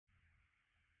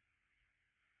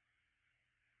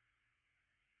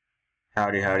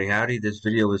Howdy, howdy, howdy. This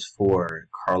video is for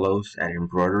Carlos at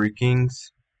Embroidery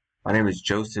Kings. My name is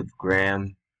Joseph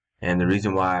Graham, and the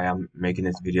reason why I'm making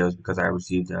this video is because I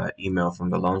received an email from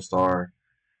the Lone Star.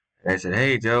 And they said,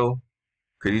 hey, Joe,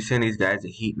 could you send these guys a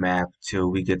heat map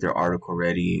till we get their article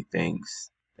ready?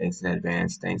 Thanks. Thanks in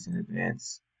advance. Thanks in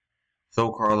advance.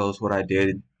 So, Carlos, what I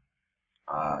did,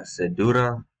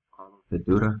 Sedura,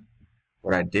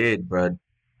 what I did, bud,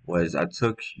 was I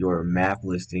took your map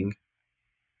listing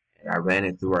and I ran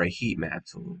it through our heat map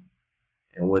tool.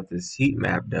 And what this heat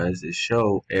map does is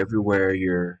show everywhere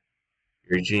your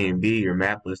GMB, your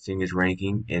map listing is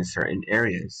ranking in certain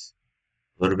areas.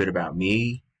 A little bit about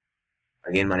me.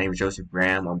 Again, my name is Joseph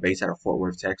Graham. I'm based out of Fort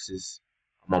Worth, Texas.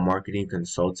 I'm a marketing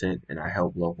consultant and I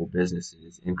help local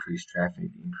businesses increase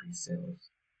traffic, increase sales.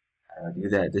 How do I do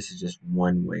that? This is just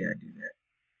one way I do that.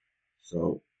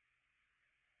 So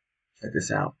check this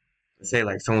out. Let's say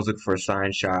like someone's looking for a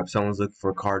sign shop, someone's looking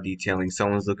for car detailing,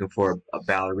 someone's looking for a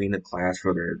ballerina class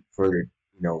for their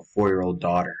 4-year-old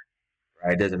daughter.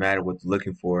 Right? It doesn't matter what they're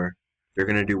looking for. They're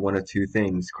gonna do one of two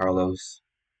things, Carlos.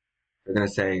 They're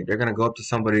gonna go up to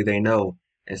somebody they know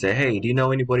and say, hey, do you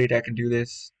know anybody that can do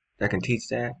this? That can teach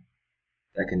that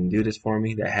can do this for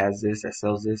me, that has this, that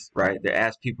sells this, right? They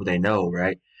ask people they know,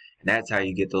 right? And that's how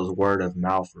you get those word of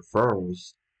mouth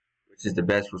referrals, which is the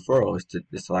best referral, is to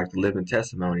like the living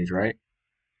testimonies, right?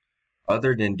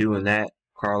 Other than doing that,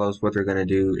 Carlos, what they're going to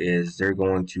do is they're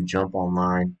going to jump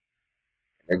online.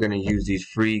 They're going to use these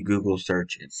free Google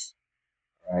searches,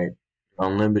 right?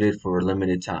 Unlimited for a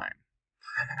limited time.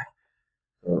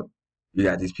 So you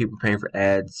got these people paying for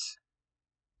ads.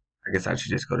 I guess I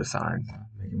should just go to signs,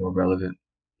 make it more relevant.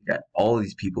 You got all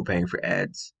these people paying for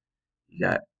ads. You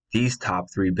got these top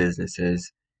 3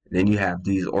 businesses. And then you have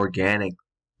these organic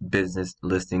business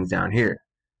listings down here.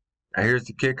 Now here's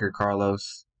the kicker,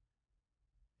 Carlos.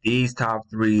 These top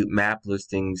 3 map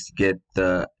listings get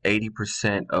the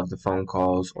 80% of the phone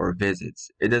calls or visits.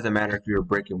 It doesn't matter if you're a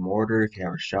brick and mortar, if you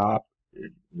have a shop,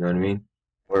 you know what I mean?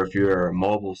 Or if you're a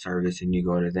mobile service and you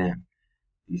go to them.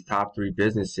 These top 3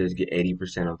 businesses get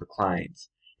 80% of the clients.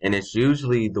 And it's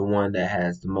usually the one that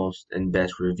has the most and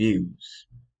best reviews,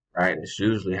 right? It's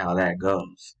usually how that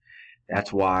goes.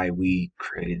 That's why we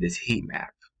created this heat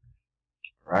map,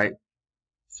 right?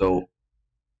 So,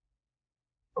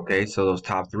 okay, so these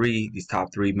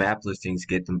top 3 map listings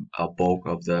get a bulk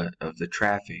of the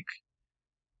traffic,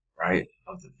 right?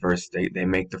 Of the first, they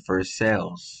make the first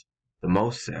sales, the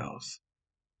most sales.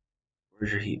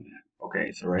 Where's your heat map?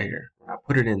 Okay, so right here, when I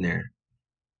put it in there,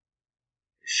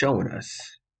 it's showing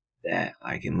us that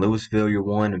like in Louisville, you're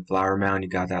one, in Flower Mound, you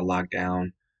got that locked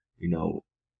down, you know,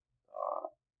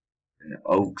 in the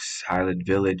Oaks, Highland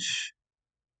Village,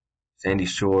 Sandy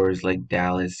Shores, Lake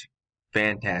Dallas,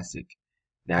 fantastic.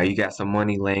 Now you got some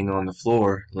money laying on the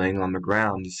floor, laying on the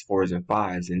ground, these 4s and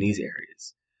 5s in these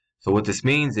areas. So what this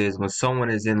means is when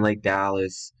someone is in Lake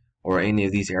Dallas or any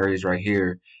of these areas right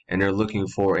here and they're looking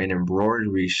for an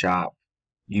embroidery shop,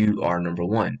 you are number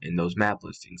 1 in those map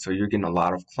listings. So you're getting a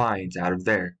lot of clients out of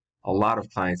there. A lot of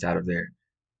clients out of there.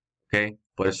 Okay?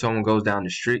 But if someone goes down the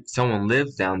street, someone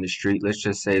lives down the street, let's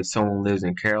just say if someone lives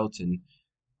in Carrollton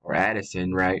or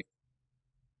Addison, right?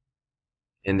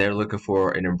 And they're looking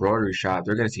for an embroidery shop,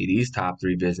 they're going to see these top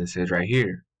 3 businesses right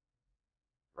here,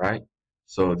 right?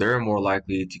 So they're more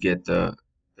likely to get the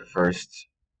first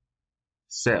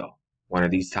sale, one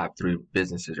of these top 3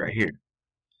 businesses right here.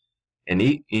 And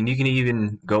you can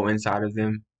even go inside of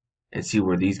them and see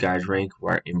where these guys rank,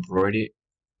 where embroidered.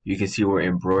 You can see where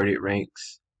embroidered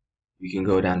ranks. You can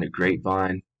go down to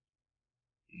Grapevine.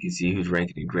 You can see who's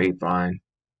ranking in Grapevine.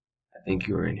 I think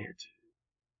you were in here too.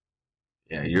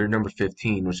 Yeah, you're number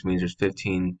 15, which means there's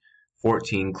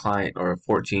 14 client or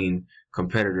 14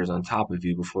 competitors on top of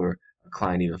you before a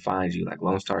client even finds you. Like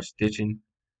Lone Star Stitching,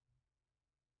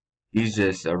 he's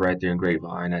just right there in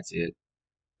Grapevine. That's it.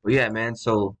 But yeah, man.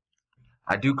 So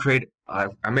I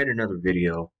made another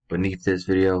video beneath this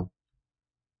video.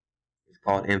 It's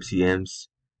called MCMs.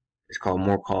 It's called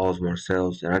More Calls, More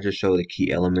Sales, and I just show the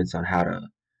key elements on how to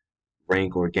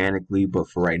rank organically. But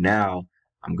for right now,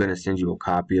 I'm going to send you a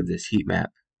copy of this heat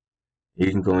map. You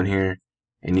can go in here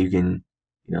and you can,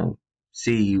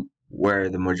 see where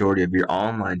the majority of your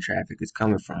online traffic is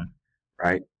coming from,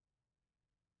 right?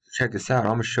 So check this out.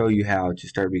 I'm going to show you how to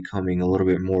start becoming a little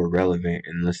bit more relevant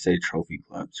in, let's say, Trophy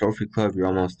Club. Trophy Club, you're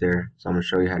almost there. So I'm going to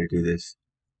show you how to do this.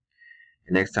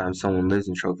 And next time someone lives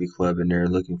in Trophy Club and they're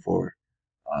looking for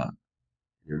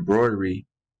embroidery,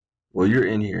 well, you're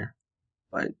in here,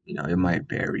 but, it might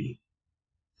vary.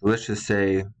 So let's just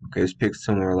say, okay, let's pick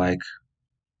somewhere like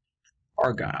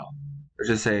Argyle. Let's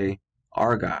just say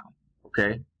Argyle,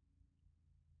 okay?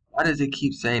 Why does it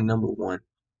keep saying number one?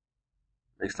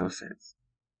 Makes no sense.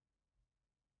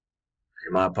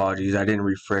 Okay, my apologies. I didn't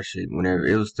refresh it whenever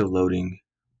it was still loading.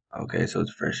 Okay, so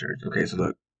it's fresher. Okay, so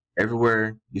look,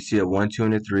 everywhere you see a 1, 2,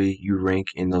 and a 3, you rank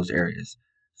in those areas.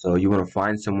 So you want to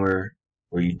find somewhere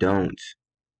where you don't.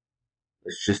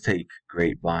 Let's just take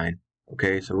Grapevine.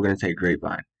 Okay, so we're gonna take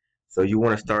Grapevine. So you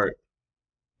want to start,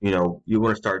 you want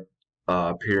to start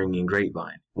appearing in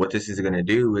Grapevine. What this is gonna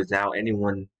do is now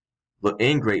anyone look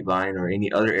in Grapevine or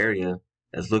any other area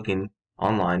that's looking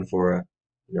online for a,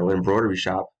 embroidery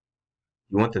shop,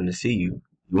 you want them to see you.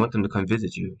 You want them to come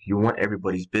visit you. You want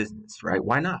everybody's business, right?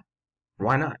 Why not?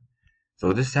 Why not?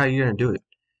 So this is how you're gonna do it.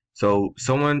 So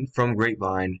someone from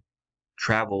Grapevine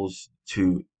travels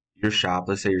to your shop.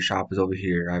 Let's say your shop is over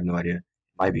here. I have no idea.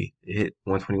 Might be. It hit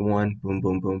 121. Boom,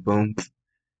 boom, boom, boom.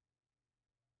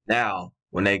 Now,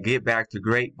 when they get back to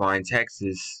Grapevine,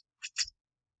 Texas,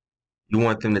 you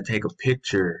want them to take a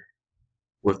picture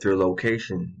with their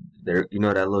location. That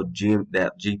little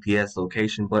that GPS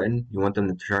location button. You want them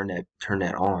to turn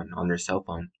that on their cell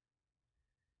phone.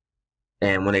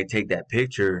 And when they take that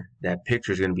picture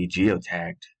is going to be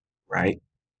geotagged, right?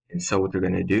 And so what they're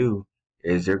going to do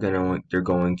is they're going to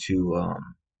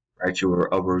write you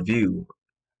a review,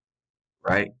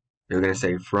 right? They're going to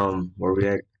say from where we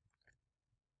at,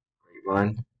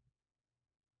 Grapevine.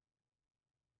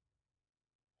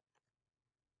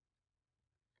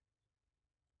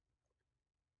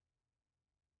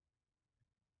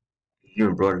 You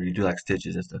embroider, you do like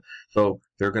stitches and stuff. So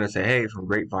they're going to say, hey, from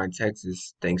Grapevine,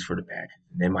 Texas, thanks for the package.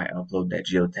 And they might upload that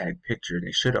geotag picture.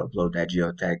 They should upload that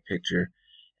geotag picture.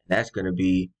 That's going to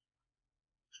be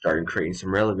starting creating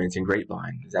some relevance in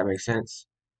Grapevine. Does that make sense?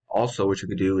 Also, what you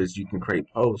could do is you can create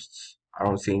posts. I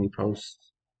don't see any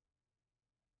posts.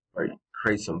 Or you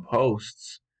create some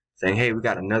posts saying, hey, we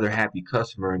got another happy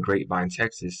customer in Grapevine,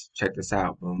 Texas. Check this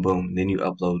out. Boom, boom. And then you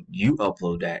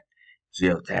upload that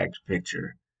geotagged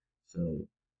picture. So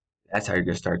that's how you're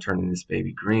gonna start turning this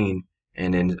baby green.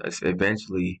 And then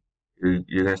eventually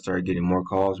you're gonna start getting more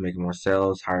calls, making more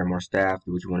sales, hire more staff,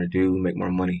 do what you want to do, make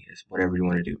more money. It's whatever you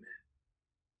want to do, man.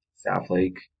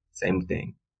 Southlake, same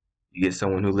thing. You get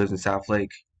someone who lives in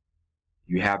Southlake,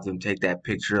 you have them take that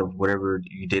picture of whatever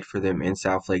you did for them in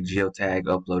Southlake, geotag,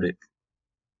 upload it.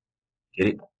 Get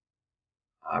it?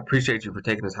 I appreciate you for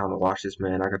taking the time to watch this,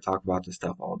 man. I could talk about this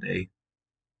stuff all day,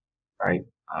 right?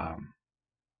 Um,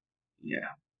 yeah.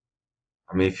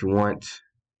 I mean, if you want,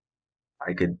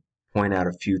 I could point out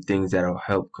a few things that'll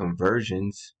help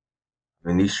conversions. I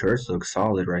mean, these shirts look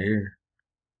solid right here.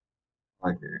 I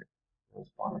like that. Once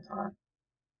upon a time.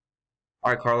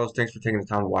 All right, Carlos, thanks for taking the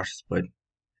time to watch this, bud.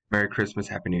 Merry Christmas,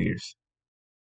 Happy New Year's.